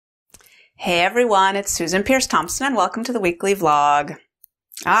Hey everyone, it's Susan Pierce Thompson and welcome to the weekly vlog.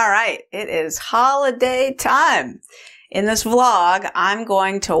 All right, it is holiday time. In this vlog, I'm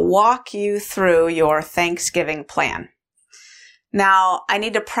going to walk you through your Thanksgiving plan. Now, I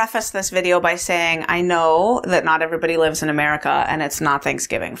need to preface this video by saying I know that not everybody lives in America and it's not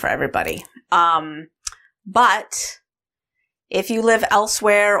Thanksgiving for everybody. But if you live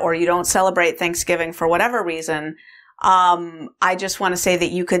elsewhere or you don't celebrate Thanksgiving for whatever reason, I just want to say that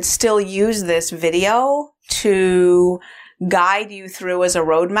you could still use this video to guide you through as a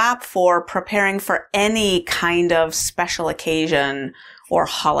roadmap for preparing for any kind of special occasion or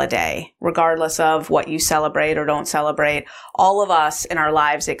holiday, regardless of what you celebrate or don't celebrate. All of us in our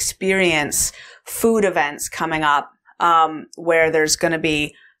lives experience food events coming up, where there's going to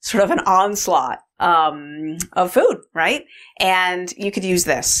be sort of an onslaught of food, right? And you could use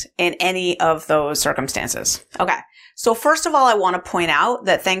this in any of those circumstances. Okay. So first of all, I want to point out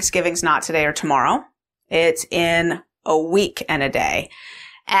that Thanksgiving's not today or tomorrow. It's in a week and a day.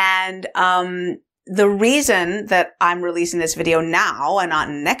 And the reason that I'm releasing this video now and not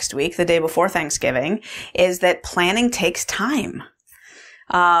next week, the day before Thanksgiving, is that planning takes time.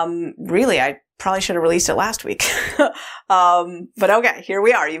 Really, I probably should have released it last week. But okay, here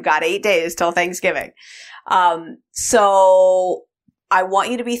we are. You've got 8 days till Thanksgiving. So I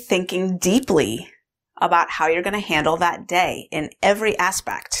want you to be thinking deeply about how you're going to handle that day in every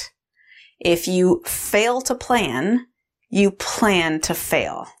aspect. If you fail to plan, you plan to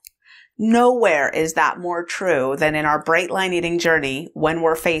fail. Nowhere is that more true than in our Bright Line Eating journey when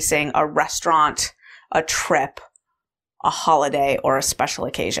we're facing a restaurant, a trip, a holiday, or a special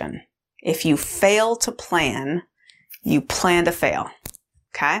occasion. If you fail to plan, you plan to fail.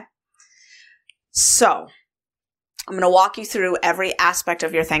 Okay? So, I'm going to walk you through every aspect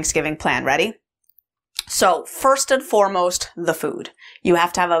of your Thanksgiving plan. Ready? So, first and foremost, the food. You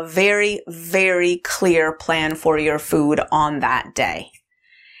have to have a very, very clear plan for your food on that day.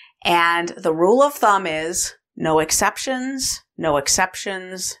 And the rule of thumb is no exceptions, no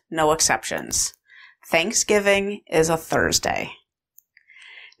exceptions, no exceptions. Thanksgiving is a Thursday.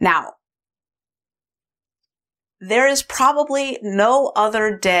 Now, there is probably no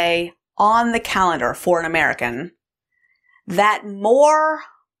other day on the calendar for an American that more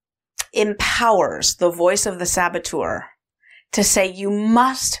empowers the voice of the saboteur to say you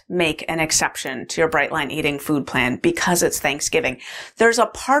must make an exception to your Bright Line Eating food plan because it's Thanksgiving. There's a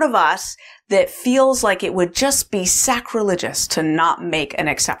part of us that feels like it would just be sacrilegious to not make an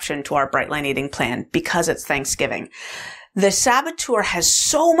exception to our Bright Line Eating plan because it's Thanksgiving. The saboteur has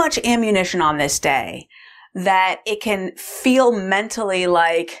so much ammunition on this day that it can feel mentally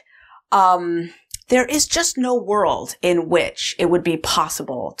like, there is just no world in which it would be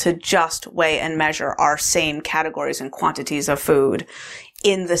possible to just weigh and measure our same categories and quantities of food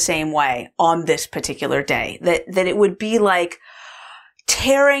in the same way on this particular day. That it would be like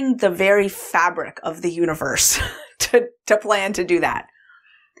tearing the very fabric of the universe to plan to do that.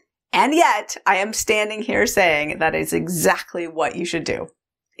 And yet, I am standing here saying that is exactly what you should do,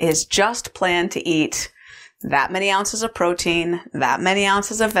 is just plan to eat that many ounces of protein, that many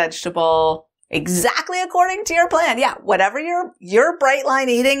ounces of vegetable, exactly according to your plan. Yeah, whatever your Bright Line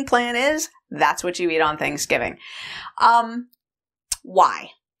Eating plan is, that's what you eat on Thanksgiving.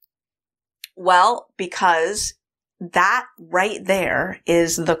 Why? Well, because that right there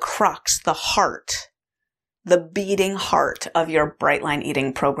is the crux, the heart, the beating heart of your Bright Line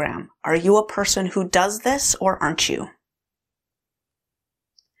Eating program. Are you a person who does this or aren't you?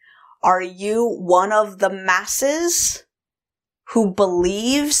 Are you one of the masses who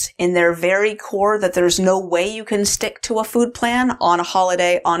believes in their very core that there's no way you can stick to a food plan on a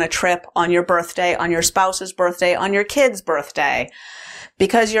holiday, on a trip, on your birthday, on your spouse's birthday, on your kid's birthday,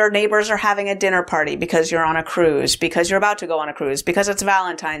 because your neighbors are having a dinner party, because you're on a cruise, because you're about to go on a cruise, because it's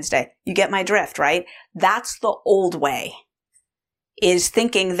Valentine's Day? You get my drift, right? That's the old way, is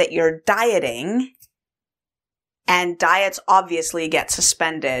thinking that you're dieting, and diets obviously get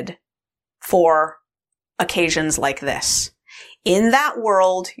suspended for occasions like this. In that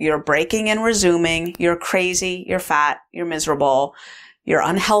world, you're breaking and resuming, you're crazy, you're fat, you're miserable, you're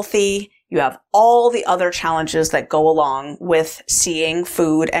unhealthy, you have all the other challenges that go along with seeing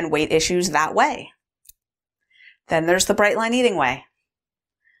food and weight issues that way. Then there's the Bright Line Eating way,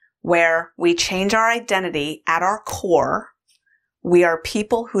 where we change our identity at our core. We are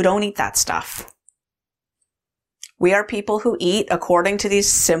people who don't eat that stuff. We are people who eat according to these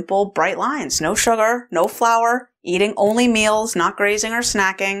simple, bright lines. No sugar, no flour, eating only meals, not grazing or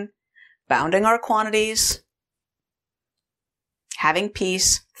snacking, bounding our quantities, having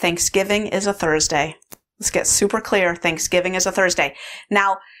peace. Thanksgiving is a Thursday. Let's get super clear. Thanksgiving is a Thursday.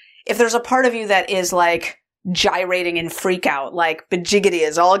 Now, if there's a part of you that is like gyrating in freak out, like bejiggity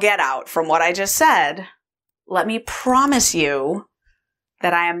is all get out from what I just said, let me promise you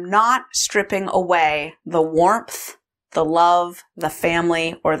that I am not stripping away the warmth, the love, the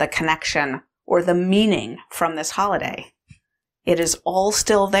family, or the connection, or the meaning from this holiday. It is all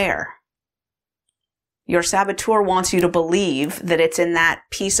still there. Your saboteur wants you to believe that it's in that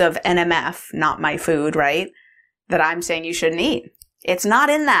piece of NMF, not my food, right? That I'm saying you shouldn't eat. It's not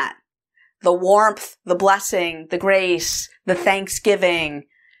in that. The warmth, the blessing, the grace, the thanksgiving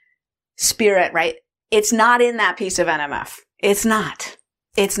spirit, right? It's not in that piece of NMF. It's not.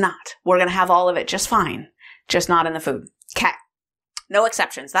 It's not. We're going to have all of it just fine. Just not in the food. Okay. No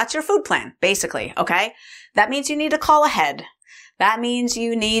exceptions. That's your food plan, basically. Okay. That means you need to call ahead. That means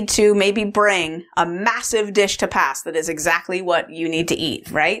you need to maybe bring a massive dish to pass that is exactly what you need to eat,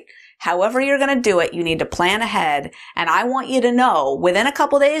 right? However you're going to do it, you need to plan ahead. And I want you to know within a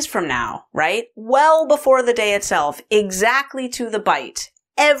couple days from now, right? Well before the day itself, exactly to the bite,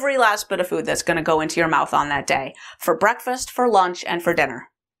 every last bit of food that's going to go into your mouth on that day for breakfast, for lunch, and for dinner.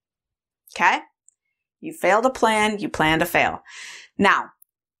 Okay? You fail to plan, you plan to fail. Now,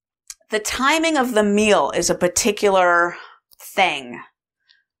 the timing of the meal is a particular thing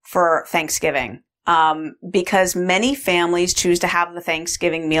for Thanksgiving. Because many families choose to have the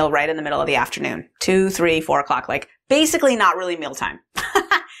Thanksgiving meal right in the middle of the afternoon, 2, 3, 4 o'clock, like basically not really mealtime,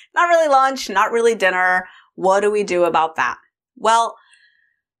 not really lunch, not really dinner. What do we do about that? Well,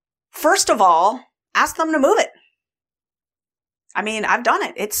 first of all, ask them to move it. I mean, I've done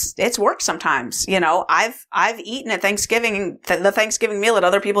it. It's worked sometimes. You know, I've eaten at Thanksgiving, the Thanksgiving meal at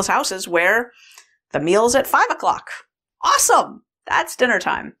other people's houses where the meal's at 5 o'clock. Awesome. That's dinner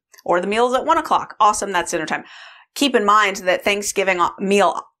time. Or the meal's at 1 o'clock. Awesome. That's dinner time. Keep in mind that Thanksgiving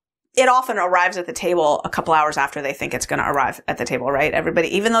meal, it often arrives at the table a couple hours after they think it's going to arrive at the table, right?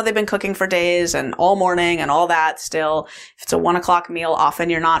 Everybody, even though they've been cooking for days and all morning and all that, still, if it's a 1 o'clock meal, often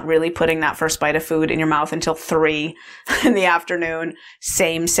you're not really putting that first bite of food in your mouth until 3 in the afternoon.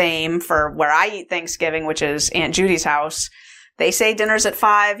 Same for where I eat Thanksgiving, which is Aunt Judy's house. They say dinner's at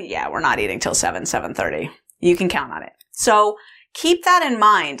 5. Yeah, we're not eating till 7:30. You can count on it. So keep that in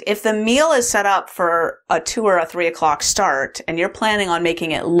mind. If the meal is set up for a 2 or a 3 o'clock start and you're planning on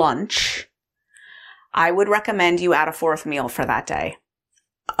making it lunch, I would recommend you add a fourth meal for that day.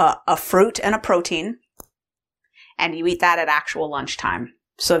 A fruit and a protein, and you eat that at actual lunchtime.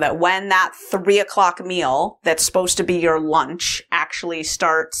 So that when that 3 o'clock meal that's supposed to be your lunch actually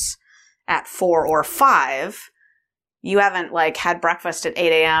starts at 4 or 5, you haven't like had breakfast at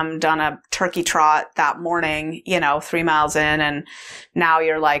 8 a.m., done a turkey trot that morning, 3 miles in, and now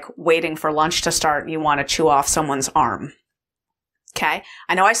you're like waiting for lunch to start and you want to chew off someone's arm. Okay.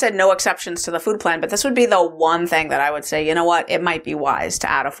 I know I said no exceptions to the food plan, but this would be the one thing that I would say, you know what? It might be wise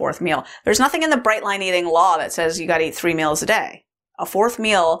to add a fourth meal. There's nothing in the Bright Line Eating law that says you got to eat 3 meals a day. A fourth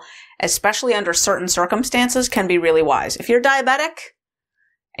meal, especially under certain circumstances, can be really wise. If you're diabetic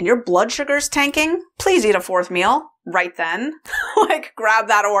and your blood sugar's tanking, please eat a fourth meal right then. Like grab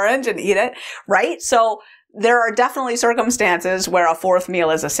that orange and eat it, right? So there are definitely circumstances where a fourth meal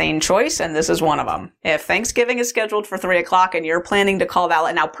is a sane choice, and this is one of them. If Thanksgiving is scheduled for 3 o'clock and you're planning to call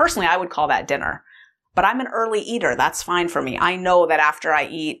that, now personally I would call that dinner, but I'm an early eater. That's fine for me. I know that after I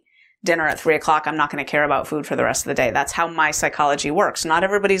eat dinner at 3 o'clock, I'm not going to care about food for the rest of the day. That's how my psychology works. Not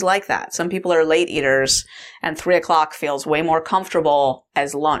everybody's like that. Some people are late eaters, and 3 o'clock feels way more comfortable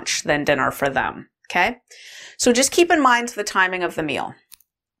as lunch than dinner for them. Okay? So just keep in mind the timing of the meal.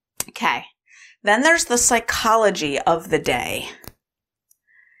 Okay. Then there's the psychology of the day.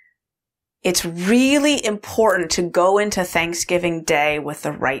 It's really important to go into Thanksgiving Day with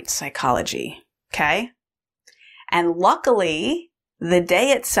the right psychology. Okay? And luckily, the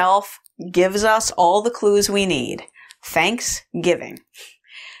day itself gives us all the clues we need. Thanksgiving.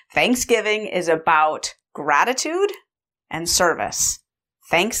 Thanksgiving is about gratitude and service.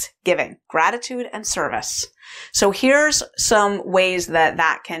 Thanksgiving, gratitude and service. So here's some ways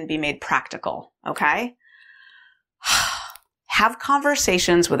that can be made practical, okay? Have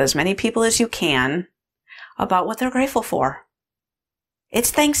conversations with as many people as you can about what they're grateful for.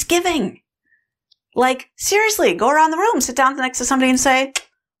 It's Thanksgiving. Like, seriously, go around the room, sit down next to somebody and say,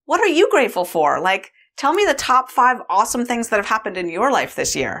 what are you grateful for? Like, tell me the top 5 awesome things that have happened in your life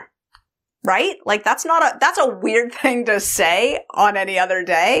this year. Right? Like that's a weird thing to say on any other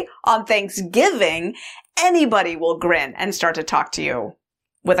day. On Thanksgiving, anybody will grin and start to talk to you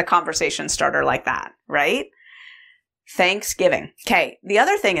with a conversation starter like that, right? Thanksgiving. Okay. The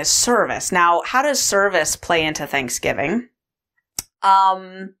other thing is service. Now, how does service play into Thanksgiving?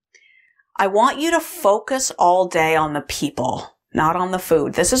 I want you to focus all day on the people, not on the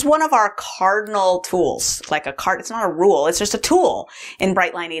food. This is one of our cardinal tools, it's not a rule, it's just a tool in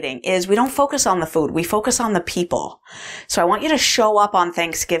Bright Line Eating, is we don't focus on the food, we focus on the people. So I want you to show up on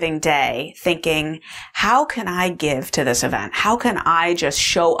Thanksgiving Day thinking, how can I give to this event? How can I just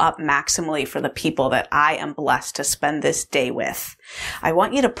show up maximally for the people that I am blessed to spend this day with? I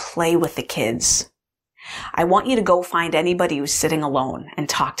want you to play with the kids. I want you to go find anybody who's sitting alone and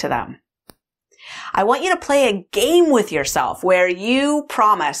talk to them. I want you to play a game with yourself where you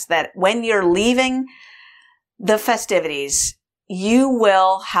promise that when you're leaving the festivities, you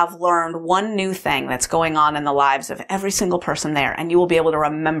will have learned one new thing that's going on in the lives of every single person there, and you will be able to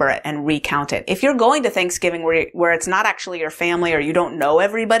remember it and recount it. If you're going to Thanksgiving where it's not actually your family or you don't know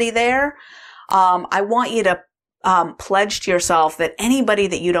everybody there, I want you to pledge to yourself that anybody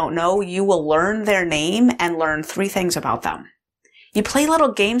that you don't know, you will learn their name and learn 3 things about them. You play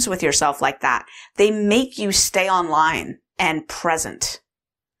little games with yourself like that. They make you stay online and present.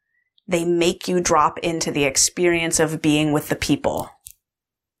 They make you drop into the experience of being with the people.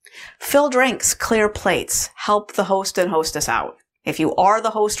 Fill drinks, clear plates, help the host and hostess out. If you are the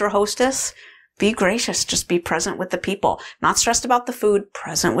host or hostess, be gracious. Just be present with the people. Not stressed about the food,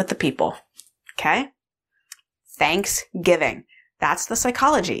 present with the people. Okay? Thanksgiving. That's the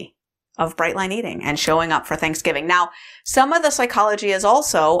psychology of Bright Line Eating and showing up for Thanksgiving. Now, some of the psychology is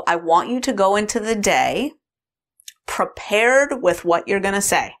also, I want you to go into the day prepared with what you're going to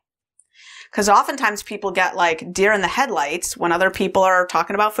say. Because oftentimes people get like deer in the headlights when other people are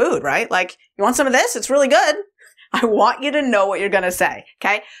talking about food, right? Like, you want some of this? It's really good. I want you to know what you're going to say.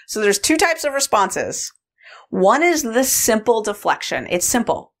 Okay. So there's 2 types of responses. One is the simple deflection. It's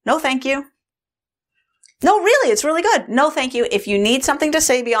simple. No, thank you. No, really, it's really good. No, thank you. If you need something to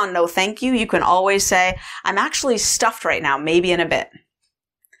say beyond no, thank you, you can always say, I'm actually stuffed right now, maybe in a bit.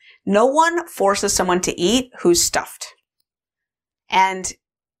 No one forces someone to eat who's stuffed. And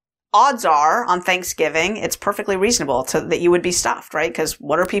odds are on Thanksgiving, it's perfectly reasonable that you would be stuffed, right? Because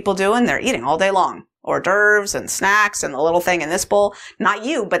what are people doing? They're eating all day long. Hors d'oeuvres and snacks and the little thing in this bowl. Not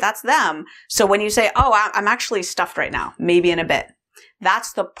you, but that's them. So when you say, oh, I'm actually stuffed right now, maybe in a bit.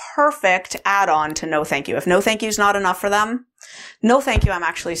 That's the perfect add-on to no thank you. If no thank you is not enough for them, no thank you, I'm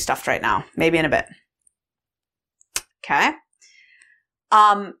actually stuffed right now. Maybe in a bit. Okay.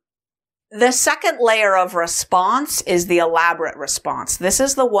 The second layer of response is the elaborate response. This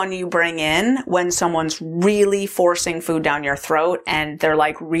is the one you bring in when someone's really forcing food down your throat and they're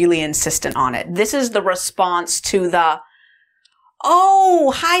like really insistent on it. This is the response to the,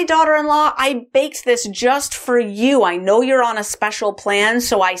 oh, hi, daughter-in-law. I baked this just for you. I know you're on a special plan,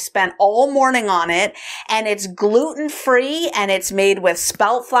 so I spent all morning on it, and it's gluten-free, and it's made with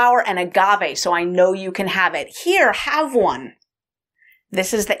spelt flour and agave, so I know you can have it. Here, have one.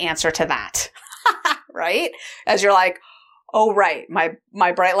 This is the answer to that, right? As you're like, oh, right,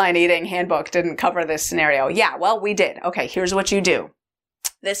 my Bright Line Eating handbook didn't cover this scenario. Yeah, well, we did. Okay, here's what you do.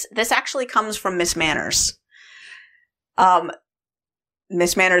 This actually comes from Miss Manners.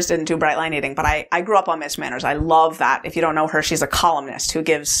 Miss Manners didn't do Bright Line Eating, but I grew up on Miss Manners. I love that. If you don't know her, she's a columnist who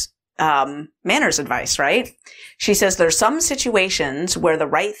gives manners advice, right? She says there's some situations where the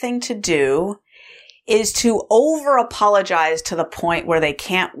right thing to do is to over-apologize to the point where they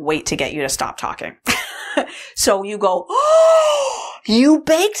can't wait to get you to stop talking. So you go, oh, you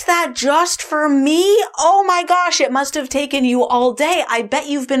baked that just for me? Oh my gosh, it must have taken you all day. I bet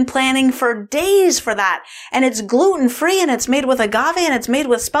you've been planning for days for that. And it's gluten-free and it's made with agave and it's made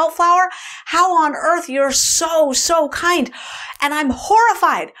with spelt flour. How on earth? You're so, so kind. And I'm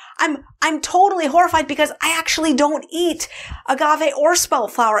horrified. I'm totally horrified because I actually don't eat agave or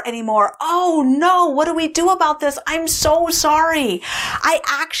spelt flour anymore. Oh no, what do we do about this? I'm so sorry. I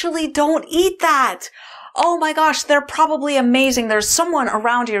actually don't eat that. Oh my gosh, they're probably amazing. There's someone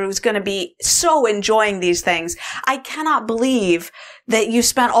around here who's going to be so enjoying these things. I cannot believe that you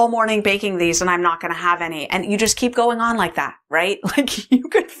spent all morning baking these and I'm not going to have any. And you just keep going on like that, right? Like you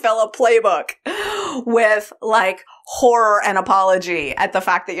could fill a playbook with like horror and apology at the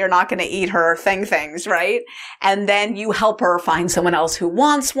fact that you're not going to eat her things, right? And then you help her find someone else who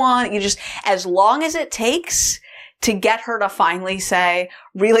wants one. You just, as long as it takes to get her to finally say,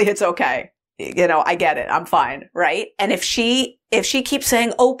 really, it's okay. You know, I get it. I'm fine. Right. And if she keeps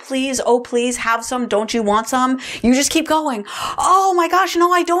saying, oh, please have some. Don't you want some? You just keep going. Oh my gosh.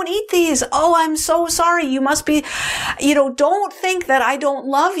 No, I don't eat these. Oh, I'm so sorry. You must be, don't think that I don't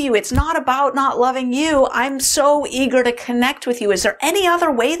love you. It's not about not loving you. I'm so eager to connect with you. Is there any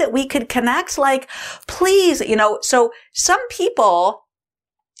other way that we could connect? Like, please, so some people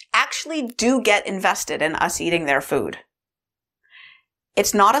actually do get invested in us eating their food.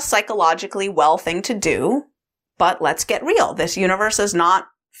 It's not a psychologically well thing to do, But let's get real. This universe is not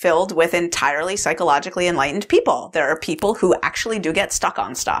filled with entirely psychologically enlightened people. There are people who actually do get stuck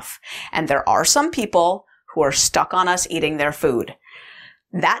on stuff. And there are some people who are stuck on us eating their food.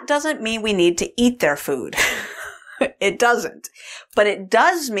 That doesn't mean we need to eat their food. It doesn't. But it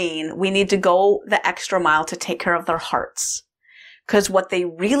does mean we need to go the extra mile to take care of their hearts. Because what they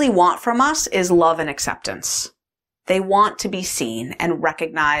really want from us is love and acceptance. They want to be seen and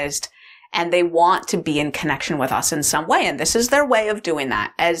recognized, and they want to be in connection with us in some way. And this is their way of doing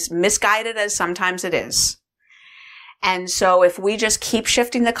that, as misguided as sometimes it is. And so if we just keep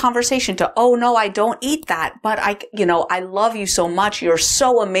shifting the conversation to, oh no, I don't eat that, but I love you so much. You're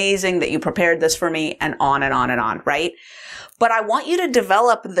so amazing that you prepared this for me, and on and on and on, right? But I want you to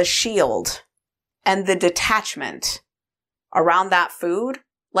develop the shield and the detachment around that food.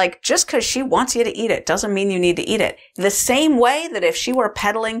 Like, just because she wants you to eat it doesn't mean you need to eat it. The same way that if she were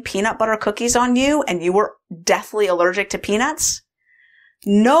peddling peanut butter cookies on you and you were deathly allergic to peanuts,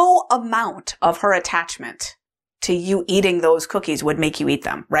 no amount of her attachment to you eating those cookies would make you eat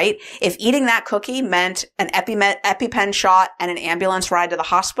them, right? If eating that cookie meant an EpiPen shot and an ambulance ride to the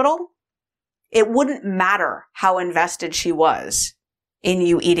hospital, it wouldn't matter how invested she was in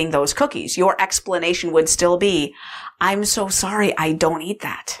you eating those cookies. Your explanation would still be, I'm so sorry, I don't eat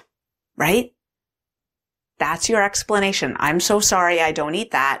that, right? That's your explanation. I'm so sorry, I don't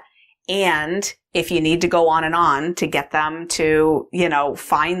eat that. And if you need to go on and on to get them to,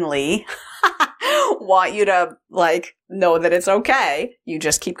 finally want you to know that it's okay, you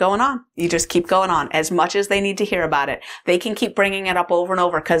just keep going on. You just keep going on as much as they need to hear about it. They can keep bringing it up over and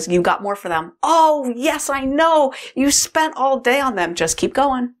over because you got more for them. Oh, yes, I know. You spent all day on them. Just keep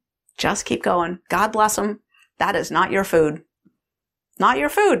going. Just keep going. God bless them. That is not your food. Not your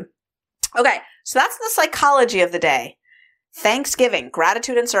food. Okay. So that's the psychology of the day. Thanksgiving,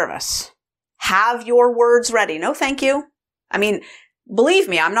 gratitude and service. Have your words ready. No, thank you. I mean, believe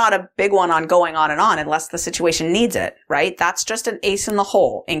me, I'm not a big one on going on and on unless the situation needs it, right? That's just an ace in the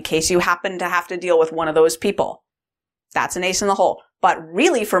hole in case you happen to have to deal with one of those people. That's an ace in the hole. But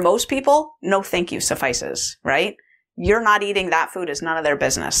really, for most people, no thank you suffices, right? You're not eating that food is none of their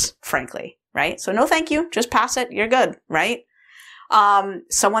business, frankly, right? So no thank you. Just pass it. You're good, right?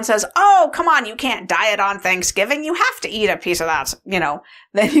 Someone says, oh, come on, you can't diet on Thanksgiving. You have to eat a piece of that,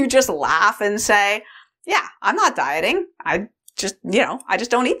 then you just laugh and say, yeah, I'm not dieting. I just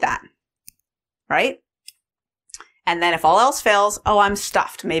don't eat that. Right? And then if all else fails, oh, I'm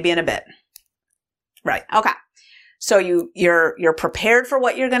stuffed, maybe in a bit. Right. Okay. So you're prepared for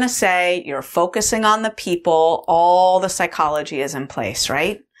what you're going to say. You're focusing on the people. All the psychology is in place,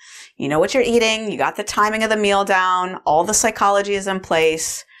 right? You know what you're eating. You got the timing of the meal down. All the psychology is in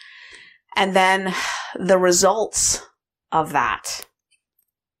place. And then the results of that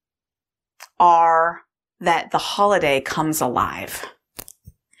are that the holiday comes alive.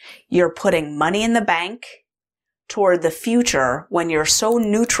 You're putting money in the bank toward the future when you're so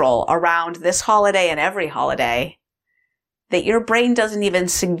neutral around this holiday and every holiday that your brain doesn't even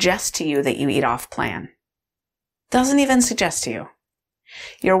suggest to you that you eat off plan. Doesn't even suggest to you.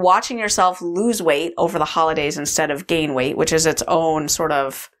 You're watching yourself lose weight over the holidays instead of gain weight, which is its own sort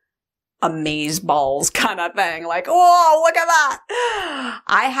of amazeballs kind of thing. Like, whoa, look at that.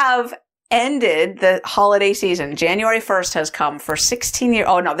 I have ended the holiday season. January 1st has come for 16 years.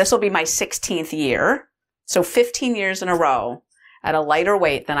 Oh no, this will be my 16th year. So 15 years in a row at a lighter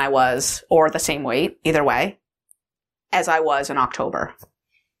weight than I was, or the same weight, either way, as I was in October.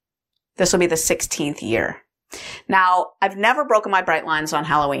 This will be the 16th year. Now, I've never broken my bright lines on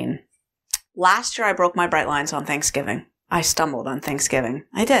Halloween. Last year, I broke my bright lines on Thanksgiving. I stumbled on Thanksgiving.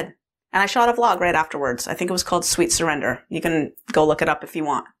 I did. And I shot a vlog right afterwards. I think it was called Sweet Surrender. You can go look it up if you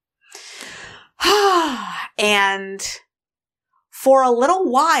want. And for a little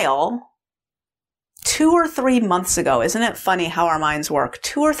while, 2 or 3 months ago, isn't it funny how our minds work?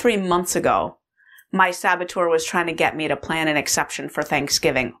 2 or 3 months ago, my saboteur was trying to get me to plan an exception for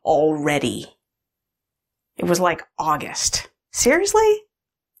Thanksgiving already. It was like August. Seriously?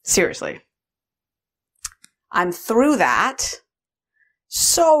 Seriously. I'm through that.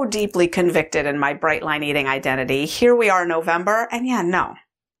 So deeply convicted in my bright line eating identity. Here we are, November, and yeah, no.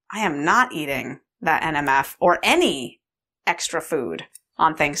 I am not eating that NMF or any extra food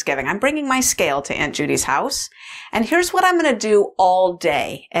on Thanksgiving. I'm bringing my scale to Aunt Judy's house. And here's what I'm going to do all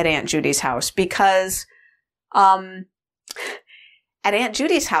day at Aunt Judy's house because, at Aunt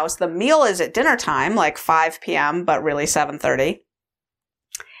Judy's house, the meal is at dinner time, like 5 p.m., but really 7:30.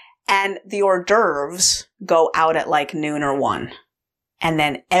 And the hors d'oeuvres go out at like noon or 1. And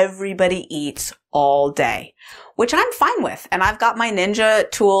then everybody eats all day, which I'm fine with. And I've got my ninja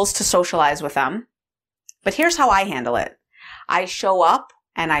tools to socialize with them. But here's how I handle it. I show up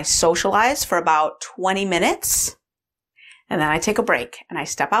and I socialize for about 20 minutes. And then I take a break and I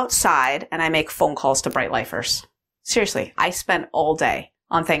step outside and I make phone calls to Bright Lifers. Seriously, I spent all day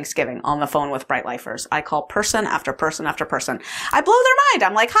on Thanksgiving on the phone with Bright Lifers. I call person after person after person. I blow their mind.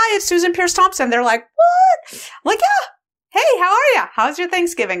 I'm like, hi, it's Susan Pierce Thompson. They're like, what? I'm like, yeah. Hey, how are you? How's your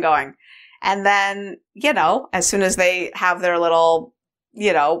Thanksgiving going? And then, as soon as they have their little,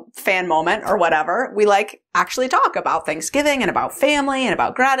 fan moment or whatever, we actually talk about Thanksgiving and about family and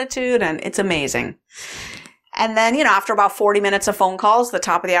about gratitude. And it's amazing. And then, after about 40 minutes of phone calls, the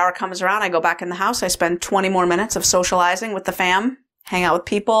top of the hour comes around. I go back in the house. I spend 20 more minutes of socializing with the fam, hang out with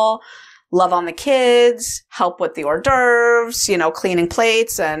people, love on the kids, help with the hors d'oeuvres, cleaning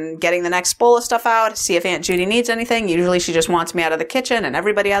plates and getting the next bowl of stuff out, see if Aunt Judy needs anything. Usually she just wants me out of the kitchen and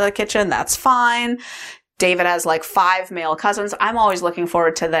everybody out of the kitchen. That's fine. David has 5 male cousins. I'm always looking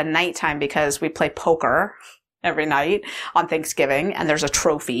forward to the nighttime because we play poker every night on Thanksgiving, and there's a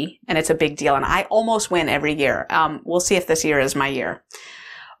trophy, and it's a big deal, and I almost win every year. We'll see if this year is my year.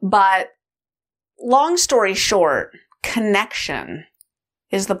 But long story short, connection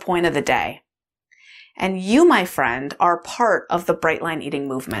is the point of the day. And you, my friend, are part of the Bright Line Eating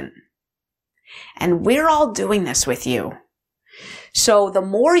movement. And we're all doing this with you. So the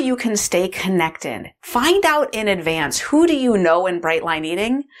more you can stay connected, find out in advance, who do you know in Bright Line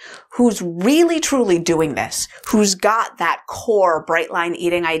Eating who's really truly doing this, who's got that core Bright Line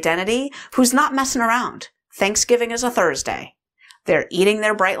Eating identity, who's not messing around. Thanksgiving is a Thursday. They're eating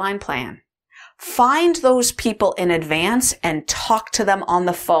their Bright Line plan. Find those people in advance and talk to them on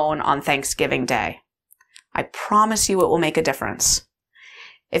the phone on Thanksgiving Day. I promise you it will make a difference.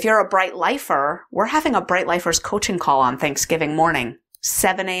 If you're a Bright Lifer, we're having a Bright Lifers coaching call on Thanksgiving morning,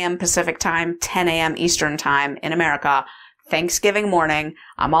 7 a.m. Pacific time, 10 a.m. Eastern time in America. Thanksgiving morning,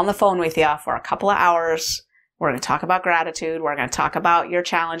 I'm on the phone with you for a couple of hours. We're going to talk about gratitude. We're going to talk about your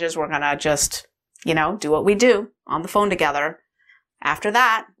challenges. We're going to just, do what we do on the phone together. After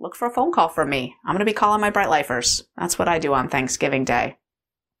that, look for a phone call from me. I'm going to be calling my Bright Lifers. That's what I do on Thanksgiving Day.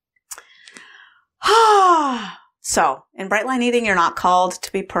 So, in Bright Line Eating, you're not called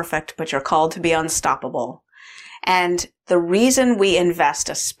to be perfect, but you're called to be unstoppable. And the reason we invest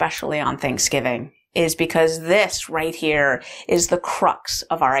especially on Thanksgiving is because this right here is the crux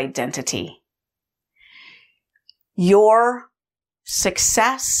of our identity. Your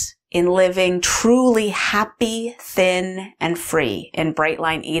success in living truly happy, thin, and free in Bright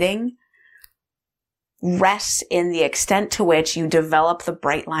Line Eating rests in the extent to which you develop the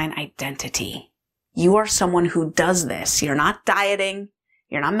Bright Line identity. You are someone who does this. You're not dieting.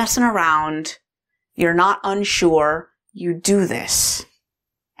 You're not messing around. You're not unsure. You do this.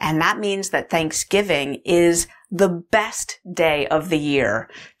 And that means that Thanksgiving is the best day of the year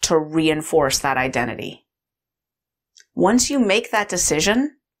to reinforce that identity. Once you make that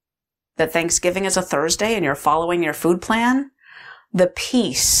decision that Thanksgiving is a Thursday and you're following your food plan, the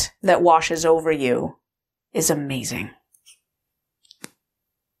peace that washes over you is amazing.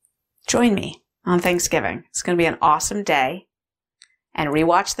 Join me on Thanksgiving. It's going to be an awesome day. And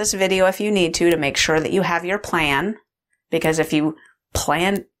rewatch this video if you need to make sure that you have your plan. Because if you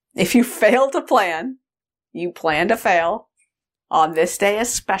fail to plan, you plan to fail. On this day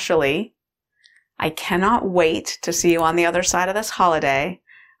especially, I cannot wait to see you on the other side of this holiday.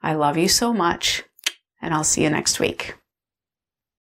 I love you so much, and I'll see you next week.